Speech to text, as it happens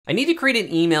I need to create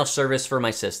an email service for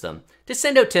my system to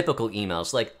send out typical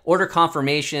emails like order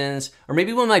confirmations or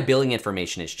maybe when my billing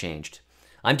information has changed.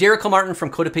 I'm Derek Martin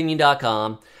from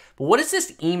CodeOpinion.com, but what does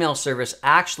this email service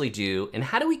actually do and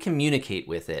how do we communicate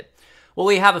with it? Well,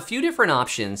 we have a few different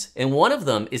options and one of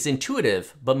them is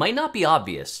intuitive but might not be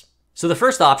obvious. So the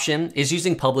first option is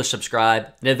using publish subscribe,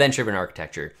 an event-driven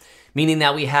architecture, meaning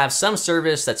that we have some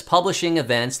service that's publishing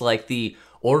events like the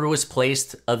order was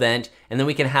placed event, and then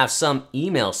we can have some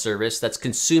email service that's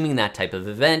consuming that type of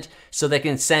event so they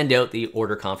can send out the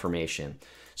order confirmation.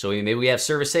 So maybe we have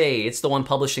service A, it's the one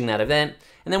publishing that event,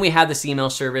 and then we have this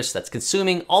email service that's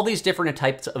consuming all these different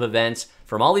types of events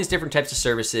from all these different types of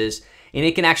services, and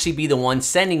it can actually be the one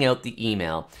sending out the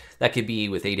email. That could be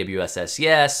with AWS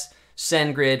SES,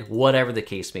 SendGrid, whatever the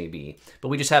case may be. But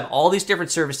we just have all these different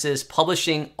services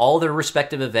publishing all their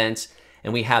respective events,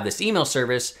 and we have this email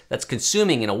service that's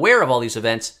consuming and aware of all these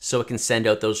events so it can send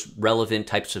out those relevant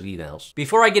types of emails.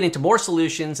 Before I get into more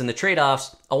solutions and the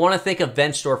trade-offs, I want to thank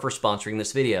EventStore for sponsoring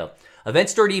this video.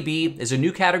 EventStoreDB is a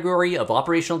new category of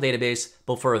operational database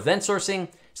built for event sourcing,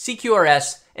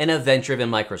 CQRS, and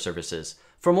event-driven microservices.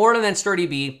 For more on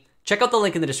EventStoreDB, check out the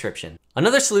link in the description.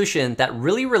 Another solution that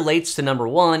really relates to number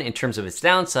one in terms of its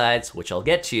downsides, which I'll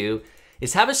get to,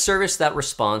 is have a service that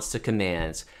responds to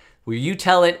commands, where you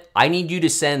tell it, I need you to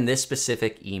send this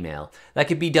specific email. That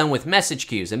could be done with message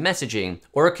queues and messaging,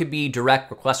 or it could be direct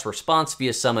request response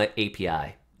via some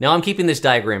API. Now I'm keeping this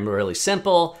diagram really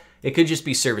simple. It could just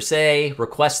be service A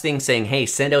requesting, saying, hey,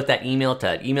 send out that email to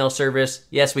that email service.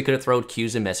 Yes, we could have thrown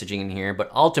queues and messaging in here,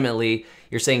 but ultimately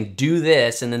you're saying do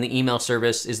this, and then the email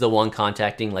service is the one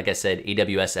contacting, like I said,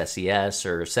 AWS SES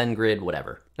or SendGrid,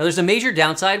 whatever. Now there's a major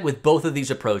downside with both of these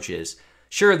approaches.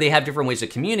 Sure, they have different ways of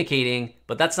communicating,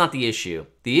 but that's not the issue.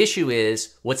 The issue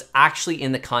is what's actually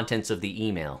in the contents of the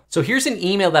email. So here's an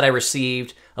email that I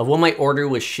received of when my order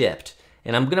was shipped.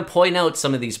 And I'm gonna point out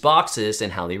some of these boxes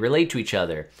and how they relate to each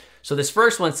other. So this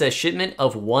first one says shipment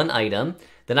of one item.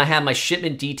 Then I have my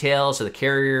shipment details of the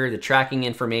carrier, the tracking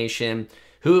information,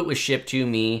 who it was shipped to,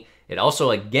 me. It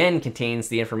also again contains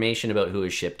the information about who it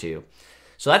was shipped to.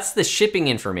 So that's the shipping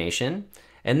information.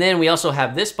 And then we also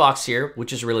have this box here,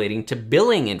 which is relating to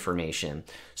billing information.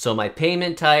 So my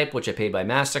payment type, which I paid by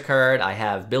MasterCard, I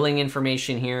have billing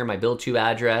information here, my bill to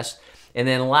address. And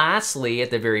then lastly, at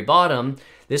the very bottom,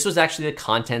 this was actually the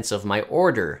contents of my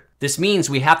order. This means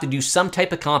we have to do some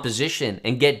type of composition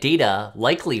and get data,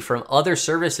 likely from other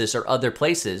services or other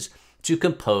places, to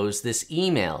compose this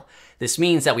email. This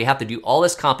means that we have to do all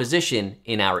this composition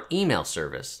in our email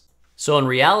service. So in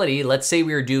reality, let's say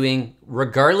we were doing,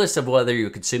 regardless of whether you're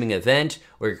consuming an event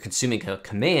or you're consuming a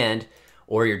command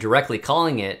or you're directly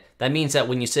calling it, that means that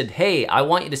when you said, hey, I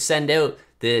want you to send out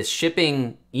this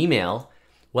shipping email,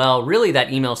 well, really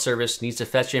that email service needs to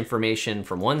fetch information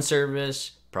from one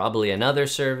service, probably another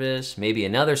service, maybe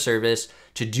another service,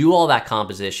 to do all that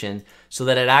composition so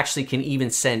that it actually can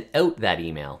even send out that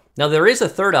email. Now there is a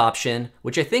third option,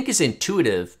 which I think is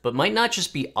intuitive, but might not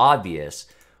just be obvious,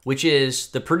 which is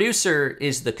the producer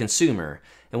is the consumer.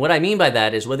 And what I mean by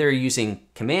that is whether you're using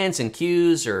commands and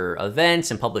queues or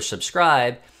events and publish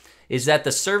subscribe, is that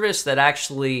the service that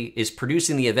actually is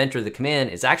producing the event or the command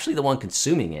is actually the one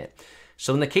consuming it.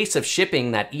 So in the case of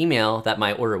shipping that email that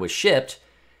my order was shipped,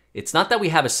 it's not that we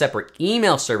have a separate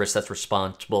email service that's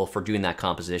responsible for doing that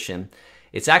composition.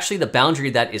 It's actually the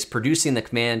boundary that is producing the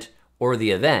command or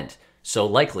the event. So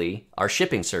likely our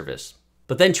shipping service.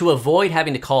 But then to avoid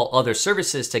having to call other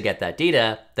services to get that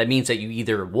data, that means that you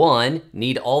either one,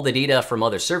 need all the data from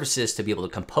other services to be able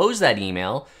to compose that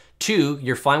email, two,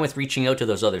 you're fine with reaching out to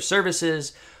those other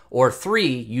services, or three,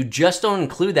 you just don't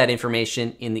include that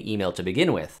information in the email to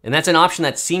begin with. And that's an option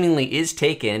that seemingly is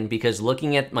taken because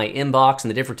looking at my inbox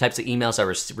and the different types of emails I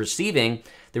was receiving,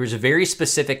 there was very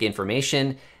specific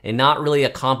information and not really a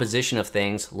composition of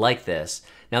things like this.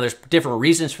 Now there's different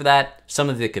reasons for that. Some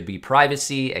of it could be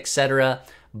privacy, etc.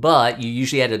 But you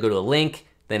usually had to go to a link,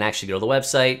 then actually go to the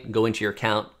website, go into your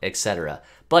account, etc.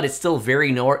 But it's still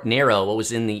very narrow what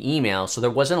was in the email, so there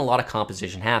wasn't a lot of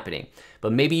composition happening.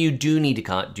 But maybe you do need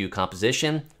to do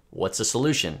composition. What's the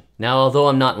solution? Now, although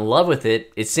I'm not in love with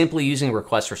it, it's simply using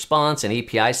request response and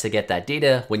APIs to get that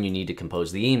data when you need to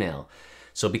compose the email.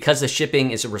 So because the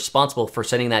shipping is responsible for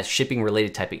sending that shipping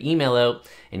related type of email out,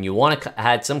 and you want to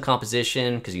add some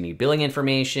composition because you need billing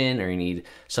information or you need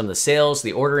some of the sales,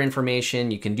 the order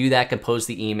information, you can do that, compose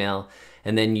the email,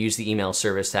 and then use the email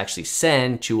service to actually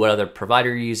send to what other provider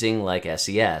you're using like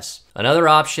SES. Another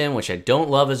option, which I don't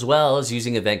love as well, is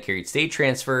using event carried state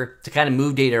transfer to kind of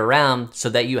move data around so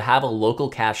that you have a local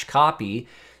cache copy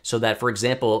so that, for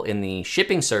example, in the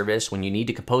shipping service, when you need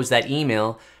to compose that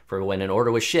email for when an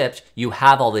order was shipped, you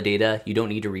have all the data. You don't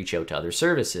need to reach out to other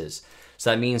services. So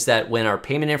that means that when our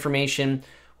payment information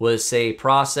was, say,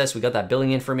 processed, we got that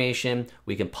billing information,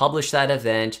 we can publish that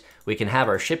event, we can have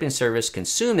our shipping service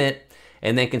consume it,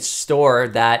 and then can store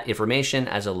that information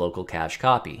as a local cache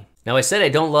copy. Now, I said I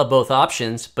don't love both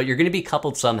options, but you're going to be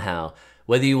coupled somehow.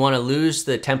 Whether you want to lose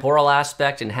the temporal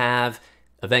aspect and have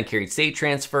event carried state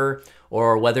transfer,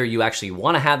 or whether you actually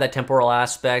want to have that temporal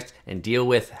aspect and deal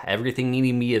with everything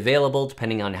needing to be available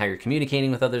depending on how you're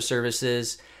communicating with other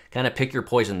services, kind of pick your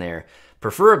poison there.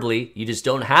 Preferably, you just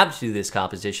don't have to do this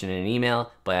composition in an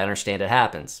email, but I understand it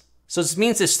happens. So this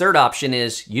means this third option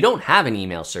is you don't have an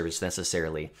email service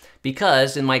necessarily,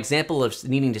 because in my example of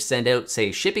needing to send out,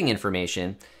 say, shipping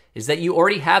information, is that you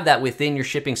already have that within your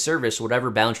shipping service, whatever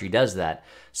boundary does that.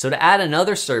 So to add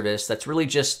another service that's really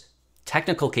just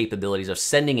technical capabilities of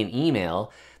sending an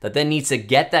email that then needs to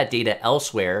get that data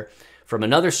elsewhere from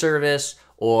another service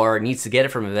or needs to get it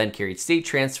from event carried state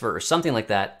transfer or something like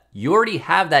that, you already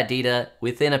have that data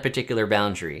within a particular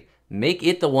boundary. Make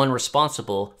it the one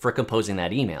responsible for composing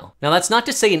that email. Now, that's not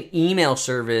to say an email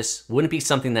service wouldn't be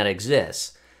something that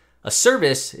exists. A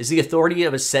service is the authority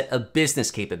of a set of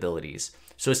business capabilities.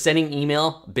 So is sending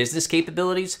email business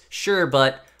capabilities? Sure,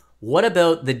 but what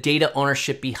about the data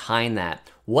ownership behind that?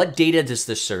 What data does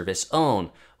the service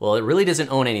own? Well, it really doesn't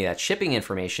own any of that shipping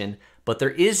information, but there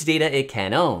is data it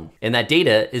can own. And that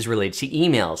data is related to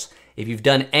emails. If you've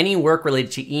done any work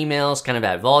related to emails, kind of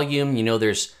at volume, you know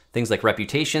there's things like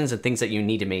reputations and things that you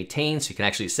need to maintain so you can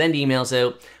actually send emails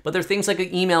out. But there are things like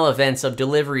email events of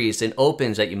deliveries and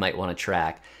opens that you might want to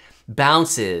track.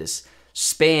 Bounces,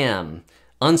 spam,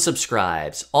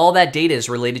 unsubscribes, all that data is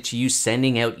related to you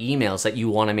sending out emails that you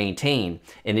want to maintain.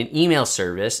 And an email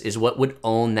service is what would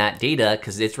own that data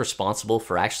because it's responsible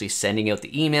for actually sending out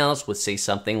the emails with, say,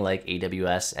 something like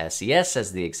AWS SES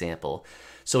as the example.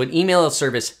 So an email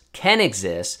service can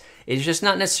exist. It's just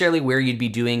not necessarily where you'd be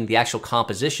doing the actual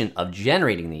composition of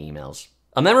generating the emails.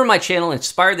 A member of my channel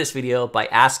inspired this video by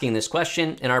asking this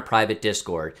question in our private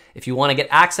Discord. If you want to get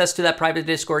access to that private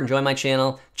Discord and join my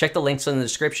channel, check the links in the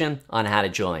description on how to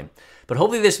join. But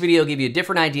hopefully this video gave you a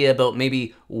different idea about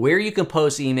maybe where you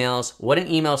compose emails, what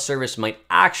an email service might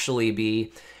actually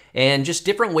be, and just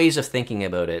different ways of thinking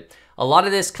about it. A lot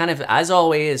of this kind of, as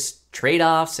always,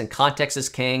 trade-offs and context is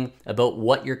king about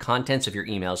what your contents of your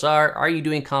emails are. Are you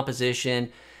doing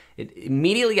composition?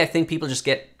 Immediately, I think people just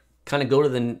kind of go to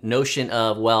the notion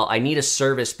of, well, I need a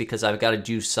service because I've got to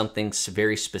do something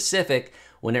very specific,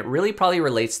 when it really probably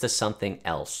relates to something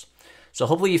else. So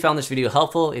hopefully you found this video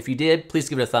helpful. If you did, please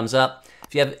give it a thumbs up.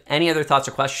 If you have any other thoughts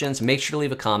or questions, make sure to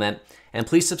leave a comment. And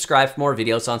please subscribe for more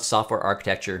videos on software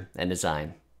architecture and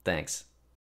design. Thanks.